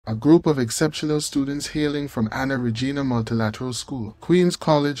a group of exceptional students hailing from Anna Regina Multilateral School, Queen's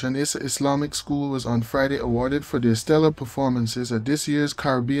College and Issa Islamic School was on Friday awarded for their stellar performances at this year's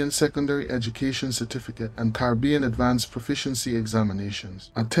Caribbean Secondary Education Certificate and Caribbean Advanced Proficiency Examinations,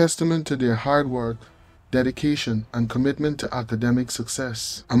 a testament to their hard work, dedication, and commitment to academic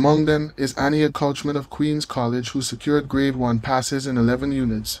success. Among them is Ania Couchman of Queen's College, who secured Grade 1 passes in 11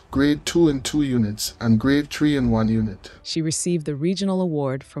 units, Grade 2 in 2 units, and Grade 3 in 1 unit. She received the Regional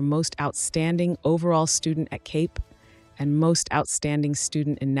Award for Most Outstanding Overall Student at Cape and Most Outstanding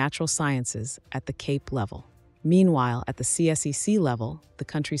Student in Natural Sciences at the Cape level. Meanwhile, at the CSEC level, the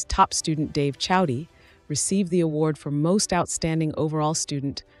country's top student, Dave Chowdy, received the award for Most Outstanding Overall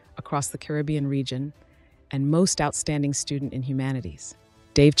Student across the Caribbean region and Most Outstanding Student in Humanities.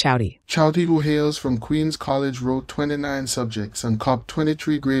 Dave Chowdy. Chowdy, who hails from Queen's College, wrote 29 subjects and copped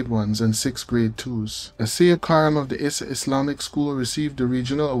 23 Grade 1s and 6 Grade 2s. Asiya Karam of the Issa Islamic School received the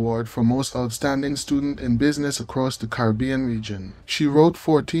Regional Award for Most Outstanding Student in Business across the Caribbean region. She wrote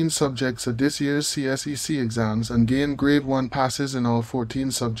 14 subjects at this year's CSEC exams and gained Grade 1 passes in all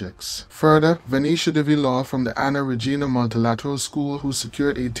 14 subjects. Further, Venetia Devi Law from the Anna Regina Multilateral School, who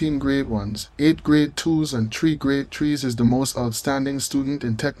secured 18 Grade 1s, 8 Grade 2s, and 3 Grade 3s, is the most outstanding student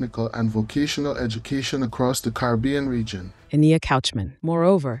in technical and vocational education across the Caribbean region. Ania Couchman.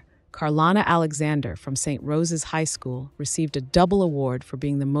 Moreover, Carlana Alexander from St. Rose's High School received a double award for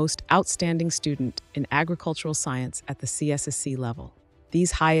being the most outstanding student in agricultural science at the CSEC level.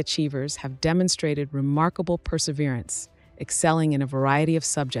 These high achievers have demonstrated remarkable perseverance, excelling in a variety of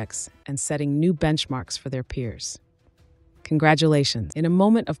subjects and setting new benchmarks for their peers. Congratulations. In a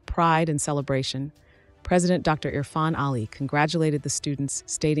moment of pride and celebration, President Dr. Irfan Ali congratulated the students,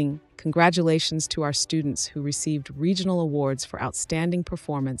 stating, "Congratulations to our students who received regional awards for outstanding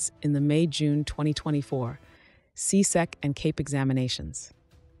performance in the May-June 2024 CSEC and CAPE examinations."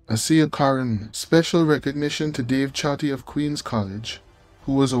 Asiya Karan. Special recognition to Dave Chowdy of Queen's College,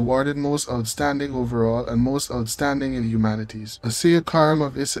 who was awarded Most Outstanding Overall and Most Outstanding in Humanities. Asiya Karam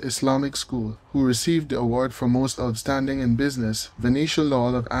of Issa Islamic School, who received the award for Most Outstanding in Business. Venetia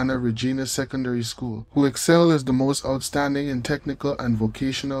Law of Anna Regina Secondary School, who excelled as the Most Outstanding in Technical and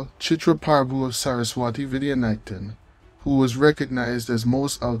Vocational. Chitra Parbu of Saraswati Vidyanayakan, who was recognized as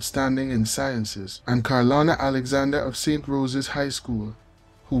Most Outstanding in Sciences. And Carlana Alexander of St. Rose's High School,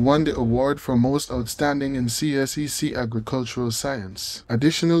 who won the award for Most Outstanding in CSEC Agricultural Science.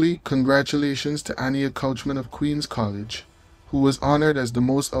 Additionally, congratulations to Ania Couchman of Queen's College, who was honored as the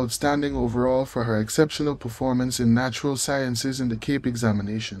Most Outstanding Overall for her exceptional performance in Natural Sciences in the CAPE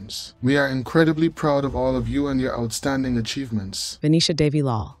examinations. We are incredibly proud of all of you and your outstanding achievements. Venetia Devi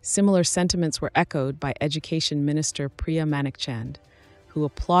Lal. Similar sentiments were echoed by Education Minister Priya Manikchand, who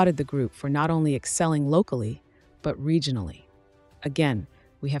applauded the group for not only excelling locally, but regionally. Again,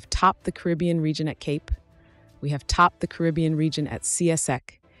 we have topped the Caribbean region at CAPE, we have topped the Caribbean region at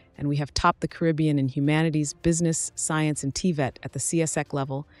CSEC, and we have topped the Caribbean in Humanities, Business, Science, and TVET at the CSEC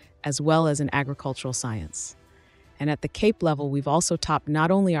level, as well as in Agricultural Science. And at the CAPE level, we've also topped not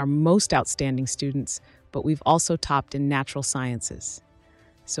only our most outstanding students, but we've also topped in Natural Sciences.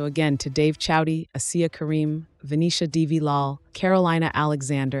 So again, to Dave Chowdy, Asiya Karim, Venetia Devi Lal, Carolina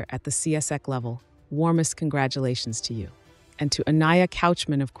Alexander at the CSEC level, warmest congratulations to you. And to Ania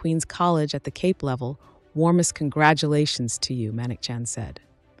Couchman of Queen's College at the CAPE level, warmest congratulations to you, Manikchand said.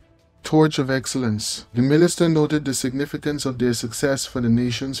 Torch of Excellence. The minister noted the significance of their success for the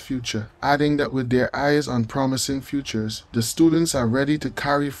nation's future, adding that with their eyes on promising futures, the students are ready to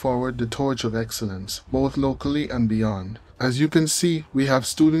carry forward the torch of excellence, both locally and beyond. As you can see, we have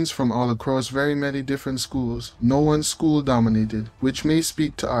students from all across very many different schools, no one school dominated, which may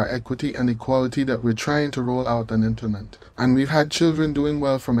speak to our equity and equality that we're trying to roll out and implement. And we've had children doing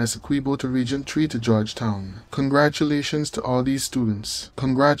well from Essequibo to Region 3 to Georgetown. Congratulations to all these students.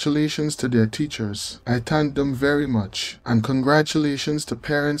 Congratulations to their teachers. I thank them very much. And congratulations to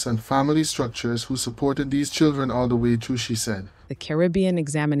parents and family structures who supported these children all the way through, she said. The Caribbean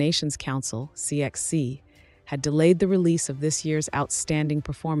Examinations Council, CXC, had delayed the release of this year's outstanding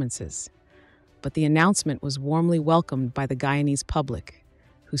performances, but the announcement was warmly welcomed by the Guyanese public,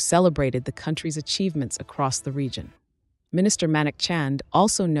 who celebrated the country's achievements across the region. Minister Manikchand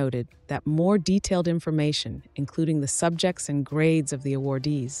also noted that more detailed information, including the subjects and grades of the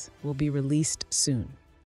awardees, will be released soon.